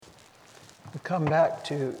We come back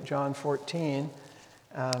to John 14,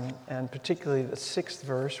 and particularly the 6th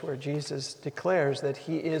verse, where Jesus declares that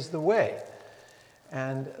he is the way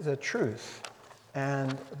and the truth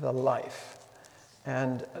and the life.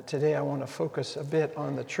 And today I want to focus a bit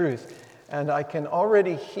on the truth. And I can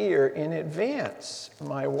already hear in advance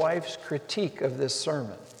my wife's critique of this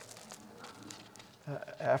sermon.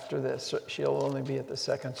 After this, she'll only be at the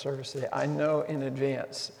second service today. I know in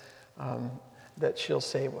advance that she'll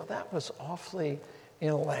say, well, that was awfully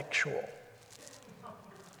intellectual.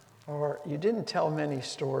 Or you didn't tell many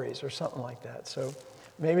stories or something like that. So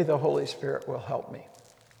maybe the Holy Spirit will help me.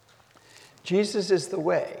 Jesus is the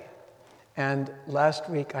way. And last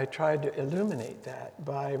week I tried to illuminate that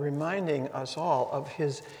by reminding us all of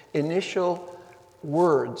his initial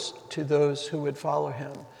words to those who would follow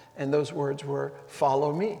him. And those words were,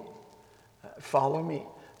 follow me. Follow me.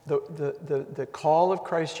 The call of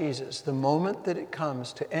Christ Jesus, the moment that it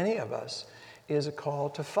comes to any of us, is a call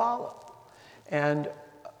to follow. And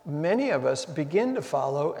many of us begin to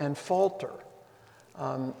follow and falter.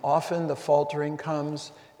 Often the faltering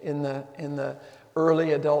comes in the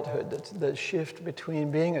early adulthood, the shift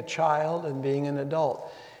between being a child and being an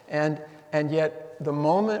adult. And yet the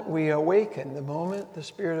moment we awaken, the moment the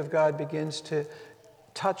Spirit of God begins to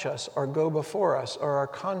touch us or go before us, or our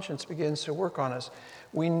conscience begins to work on us,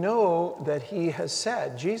 we know that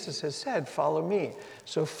Jesus has said, follow me.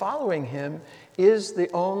 So following him is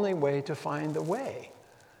the only way to find the way.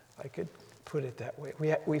 I could put it that way.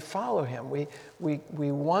 We follow him.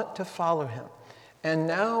 We want to follow him. And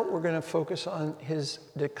now we're going to focus on his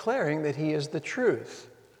declaring that he is the truth.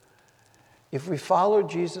 If we follow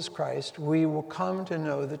Jesus Christ, we will come to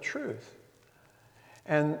know the truth.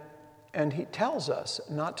 And he tells us,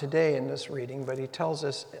 not today in this reading, but he tells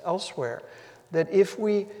us elsewhere, that if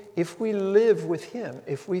we live with him,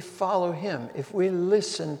 if we follow him, if we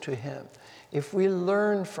listen to him, if we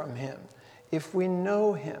learn from him, if we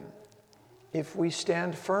know him, if we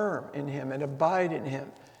stand firm in him and abide in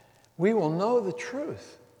him, we will know the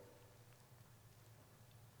truth.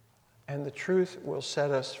 And the truth will set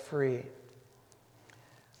us free.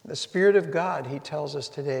 The Spirit of God, he tells us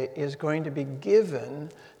today, is going to be given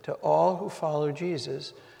to all who follow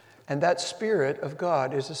Jesus. And that Spirit of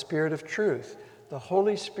God is a spirit of truth. The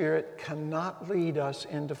Holy Spirit cannot lead us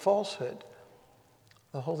into falsehood.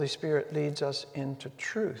 The Holy Spirit leads us into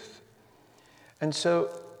truth. And so,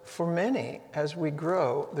 for many, as we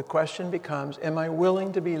grow, the question becomes, am I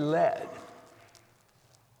willing to be led?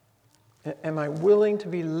 Am I willing to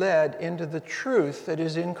be led into the truth that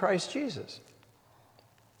is in Christ Jesus?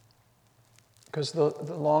 Because the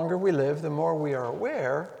longer we live, the more we are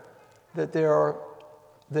aware that there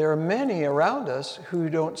are many around us who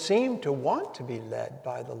don't seem to want to be led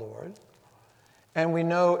by the Lord. And we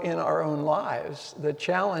know in our own lives the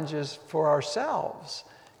challenges for ourselves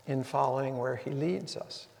in following where he leads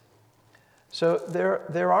us. So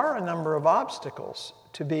there are a number of obstacles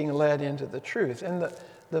to being led into the truth. And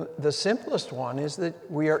the simplest one is that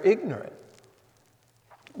we are ignorant.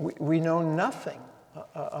 We know nothing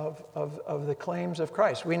of the claims of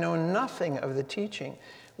Christ. We know nothing of the teaching.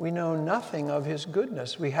 We know nothing of his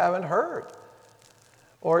goodness. We haven't heard.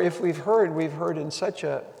 Or if we've heard in such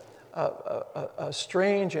a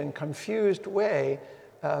strange and confused way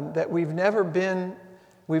that we've never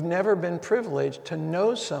been privileged to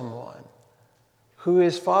know someone who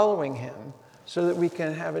is following him, so that we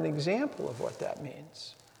can have an example of what that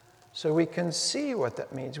means. So we can see what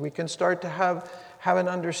that means. We can start to have an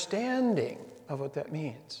understanding of what that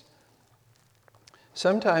means.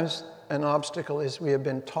 Sometimes an obstacle is we have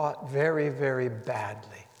been taught very, very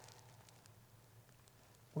badly.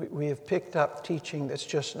 We have picked up teaching that's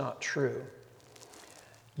just not true.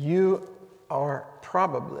 You are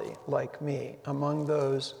probably, like me, among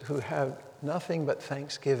those who have nothing but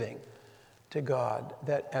thanksgiving to God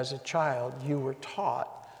that as a child you were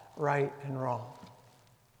taught right and wrong.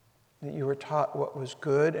 That you were taught what was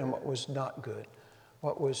good and what was not good,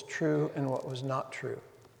 what was true and what was not true.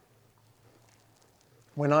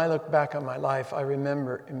 When I look back on my life, I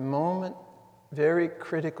remember very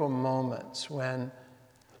critical moments when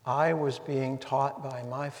I was being taught by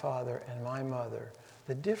my father and my mother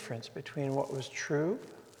the difference between what was true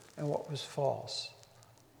and what was false.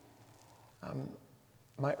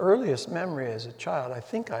 My earliest memory as a child, I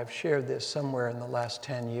think I've shared this somewhere in the last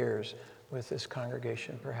 10 years with this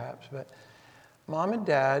congregation perhaps, but Mom and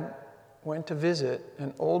Dad went to visit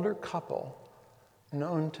an older couple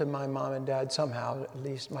known to my mom and dad somehow, at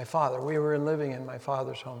least my father. We were living in my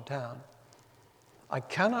father's hometown. I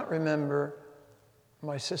cannot remember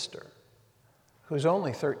my sister, who's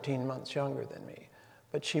only 13 months younger than me,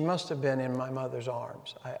 but she must have been in my mother's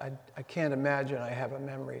arms. I can't imagine I have a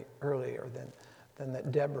memory earlier than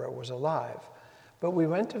that Deborah was alive. But we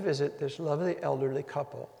went to visit this lovely elderly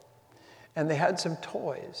couple, and they had some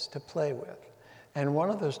toys to play with. And one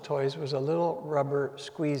of those toys was a little rubber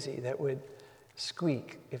squeezy that would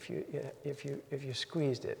squeak if you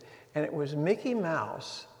squeezed it. And it was Mickey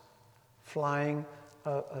Mouse flying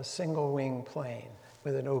a single-wing plane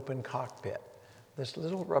with an open cockpit. This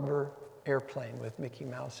little rubber airplane with Mickey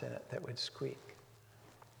Mouse in it that would squeak.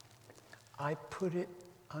 I put it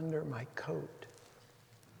under my coat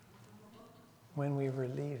when we were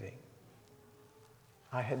leaving.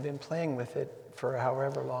 I had been playing with it for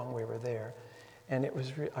however long we were there, and it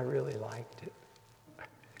was I really liked it.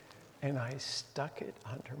 And I stuck it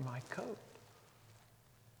under my coat.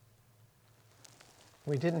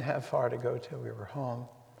 We didn't have far to go till we were home,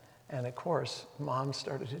 and of course, Mom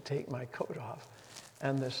started to take my coat off,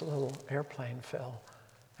 and this little airplane fell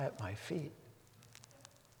at my feet.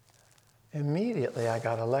 Immediately, I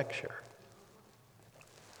got a lecture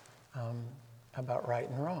about right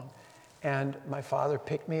and wrong. And my father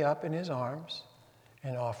picked me up in his arms,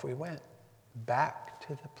 and off we went, back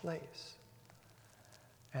to the place.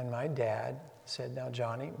 And my dad said, now,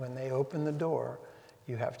 Johnny, when they open the door,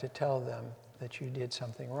 you have to tell them that you did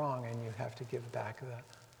something wrong, and you have to give back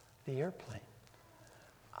the airplane.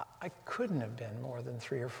 I couldn't have been more than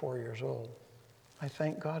 3 or 4 years old. I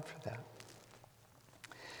thank God for that.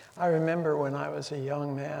 I remember when I was a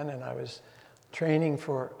young man and I was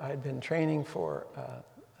I'd been training for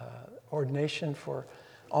ordination for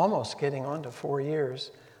almost getting on to 4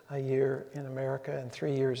 years, a year in America and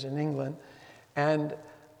 3 years in England. And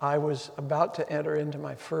I was about to enter into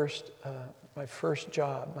my first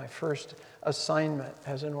job, my first assignment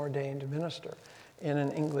as an ordained minister in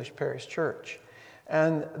an English parish church.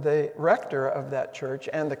 And the rector of that church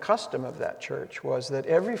and the custom of that church was that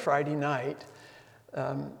every Friday night,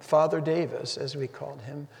 Father Davis, as we called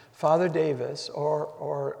him, Father Davis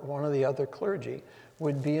or one of the other clergy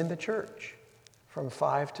would be in the church from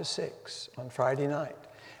 5 to 6 on Friday night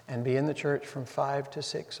and be in the church from 5 to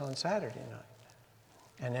 6 on Saturday night.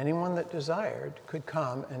 And anyone that desired could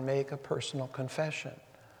come and make a personal confession.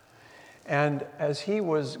 And as he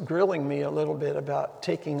was grilling me a little bit about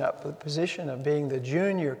taking up the position of being the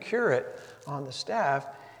junior curate on the staff,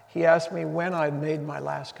 he asked me when I'd made my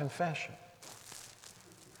last confession.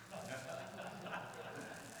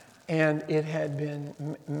 And it had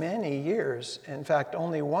been many years. In fact,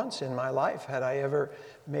 only once in my life had I ever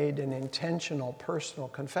made an intentional personal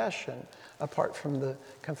confession, apart from the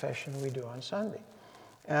confession we do on Sunday.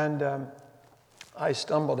 And I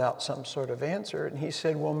stumbled out some sort of answer, and he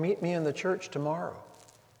said, well, meet me in the church tomorrow.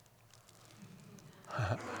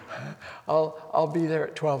 I'll be there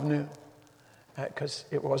at 12 noon, because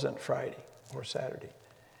it wasn't Friday or Saturday.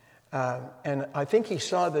 And I think he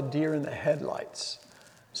saw the deer in the headlights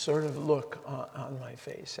sort of look on my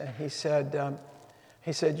face. And he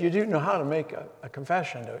said, you do know how to make a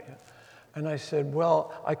confession, don't you? And I said,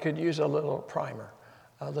 well, I could use a little primer,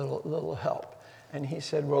 a little help. And he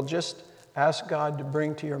said, well, just ask God to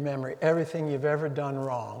bring to your memory everything you've ever done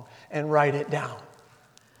wrong and write it down.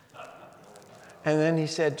 And then he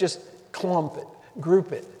said, just clump it,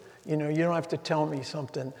 group it. You know, you don't have to tell me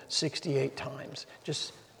something 68 times.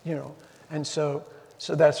 Just, you know. And so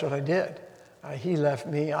that's what I did. He left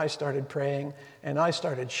me, I started praying, and I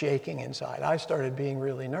started shaking inside. I started being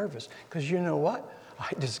really nervous. Because you know what? I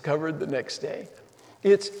discovered the next day.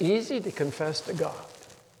 It's easy to confess to God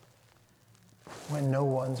when no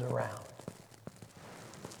one's around.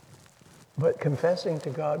 But confessing to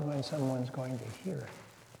God when someone's going to hear it,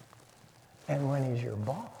 and when he's your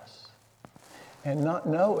boss, and not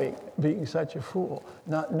knowing, being such a fool,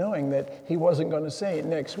 not knowing that he wasn't going to say it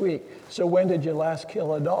next week, so when did you last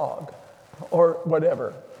kill a dog? Or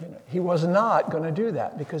whatever. You know, he was not going to do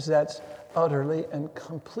that because that's utterly and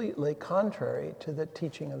completely contrary to the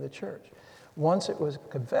teaching of the church. Once it was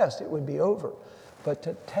confessed, it would be over. But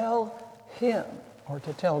to tell him or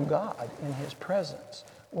to tell God in his presence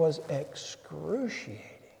was excruciating.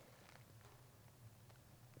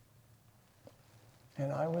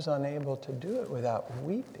 And I was unable to do it without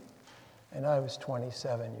weeping. And I was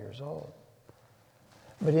 27 years old.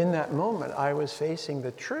 But in that moment, I was facing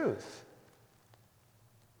the truth.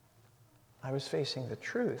 I was facing the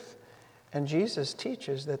truth. And Jesus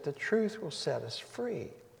teaches that the truth will set us free.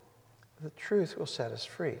 The truth will set us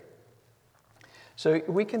free. So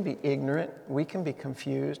we can be ignorant, we can be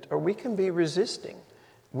confused, or we can be resisting.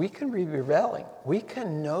 We can be rebelling. We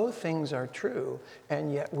can know things are true,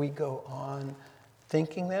 and yet we go on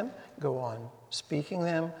thinking them, go on speaking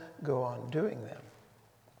them, go on doing them.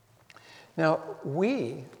 Now,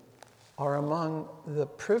 we are among the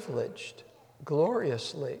privileged,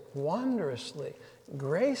 gloriously, wondrously,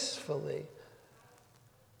 gracefully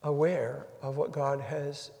aware of what God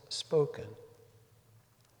has spoken.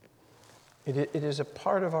 It is a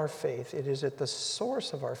part of our faith. It is at the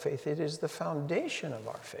source of our faith. It is the foundation of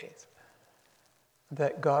our faith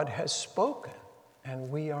that God has spoken, and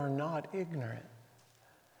we are not ignorant.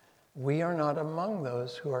 We are not among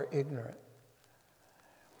those who are ignorant.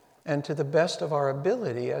 And to the best of our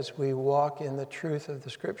ability, as we walk in the truth of the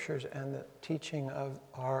Scriptures and the teaching of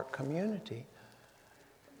our community,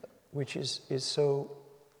 which is so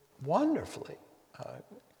wonderfully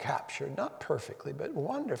captured, not perfectly, but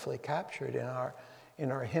wonderfully captured in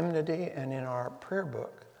our hymnody and in our prayer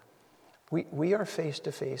book, we are face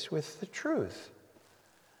to face with the truth.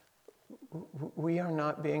 We are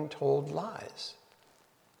not being told lies.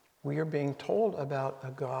 We are being told about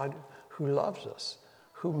a God who loves us,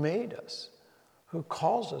 who made us, who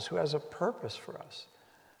calls us, who has a purpose for us.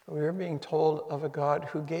 We are being told of a God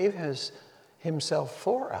who gave himself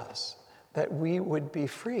for us, that we would be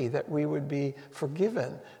free, that we would be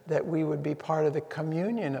forgiven, that we would be part of the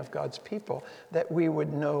communion of God's people, that we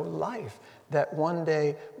would know life, that one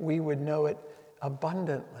day we would know it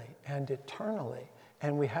abundantly and eternally,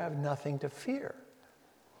 and we have nothing to fear.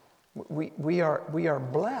 We are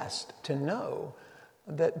blessed to know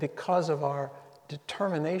that because of our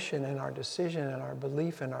determination and our decision and our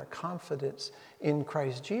belief and our confidence in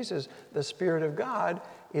Christ Jesus, the Spirit of God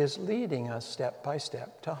is leading us step by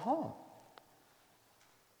step to home.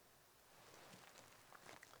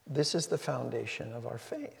 This is the foundation of our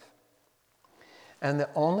faith. And the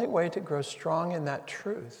only way to grow strong in that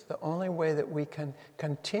truth, the only way that we can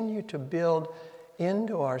continue to build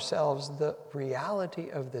into ourselves the reality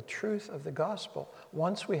of the truth of the gospel,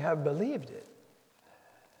 once we have believed it,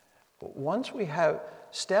 once we have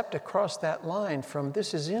stepped across that line from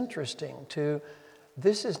this is interesting to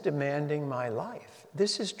this is demanding my life,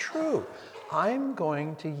 this is true, I'm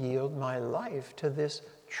going to yield my life to this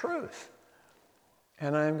truth.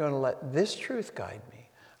 And I'm going to let this truth guide me.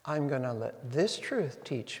 I'm going to let this truth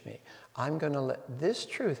teach me. I'm going to let this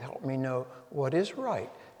truth help me know what is right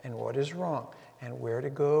and what is wrong, and where to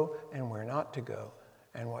go and where not to go,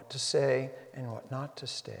 and what to say and what not to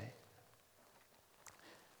say.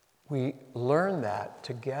 We learn that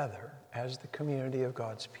together as the community of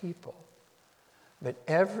God's people. But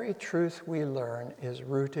every truth we learn is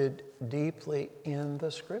rooted deeply in the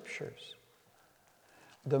Scriptures.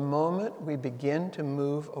 The moment we begin to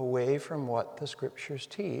move away from what the Scriptures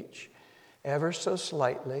teach, ever so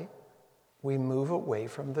slightly, we move away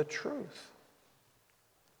from the truth.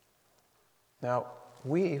 Now,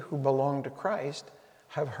 we who belong to Christ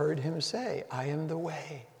have heard him say, I am the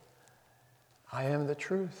way, I am the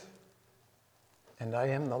truth, and I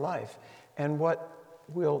am the life. And what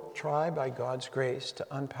we'll try by God's grace to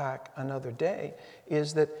unpack another day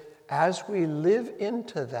is that as we live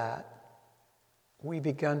into that, we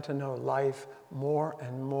begin to know life more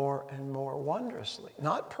and more and more wondrously.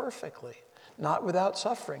 Not perfectly, not without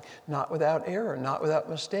suffering, not without error, not without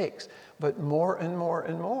mistakes, but more and more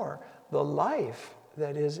and more. The life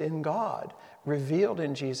that is in God, revealed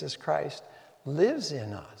in Jesus Christ, lives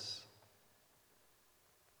in us.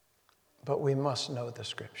 But we must know the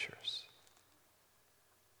Scriptures.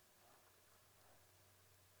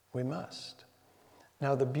 We must.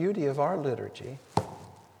 Now, the beauty of our liturgy,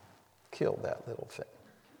 kill that little thing.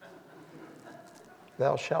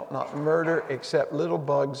 Thou shalt not murder except little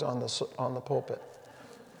bugs on the pulpit.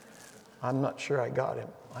 I'm not sure I got him.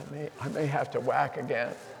 I may have to whack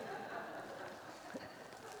again.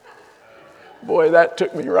 Boy, that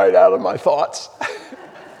took me right out of my thoughts.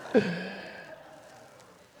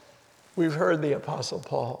 We've heard the Apostle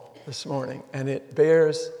Paul this morning, and it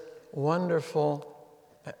bears wonderful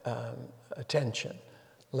attention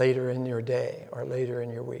later in your day or later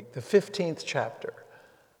in your week. The 15th chapter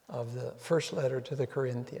of the first letter to the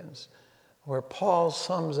Corinthians, where Paul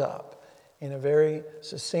sums up in a very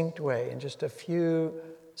succinct way, in just a few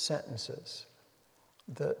sentences,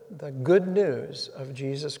 the good news of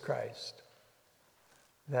Jesus Christ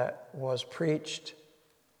that was preached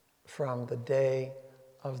from the day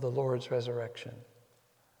of the Lord's resurrection.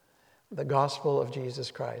 The gospel of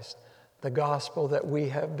Jesus Christ, the gospel that we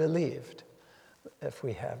have believed, if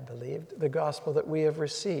we have believed, the gospel that we have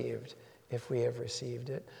received, if we have received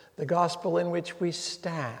it, the gospel in which we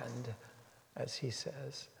stand, as he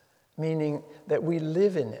says, meaning that we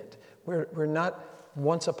live in it. We're not,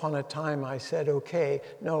 once upon a time I said, okay.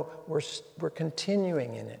 No, we're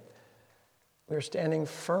continuing in it. We're standing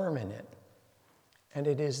firm in it. And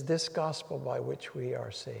it is this gospel by which we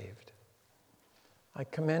are saved. I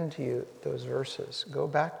commend to you those verses. Go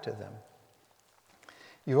back to them.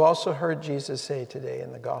 You also heard Jesus say today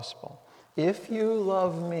in the gospel, if you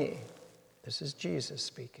love me, this is Jesus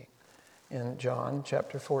speaking in John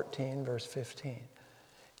chapter 14, verse 15.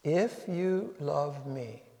 If you love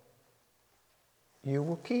me, you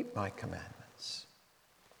will keep my commandments.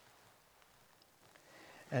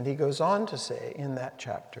 And he goes on to say in that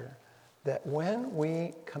chapter that when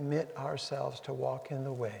we commit ourselves to walk in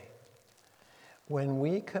the way, when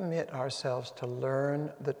we commit ourselves to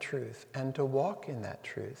learn the truth and to walk in that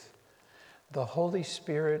truth, the Holy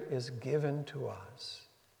Spirit is given to us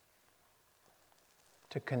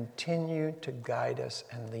to continue to guide us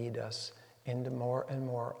and lead us into more and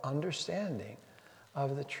more understanding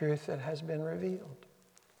of the truth that has been revealed.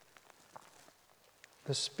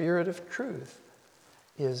 The Spirit of truth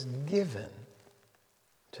is given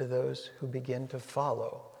to those who begin to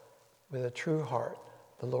follow with a true heart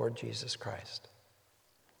the Lord Jesus Christ.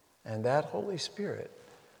 And that Holy Spirit,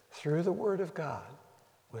 through the Word of God,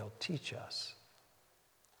 will teach us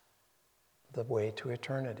the way to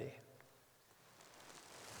eternity.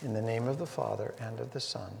 In the name of the Father, and of the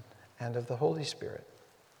Son, and of the Holy Spirit.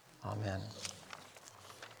 Amen.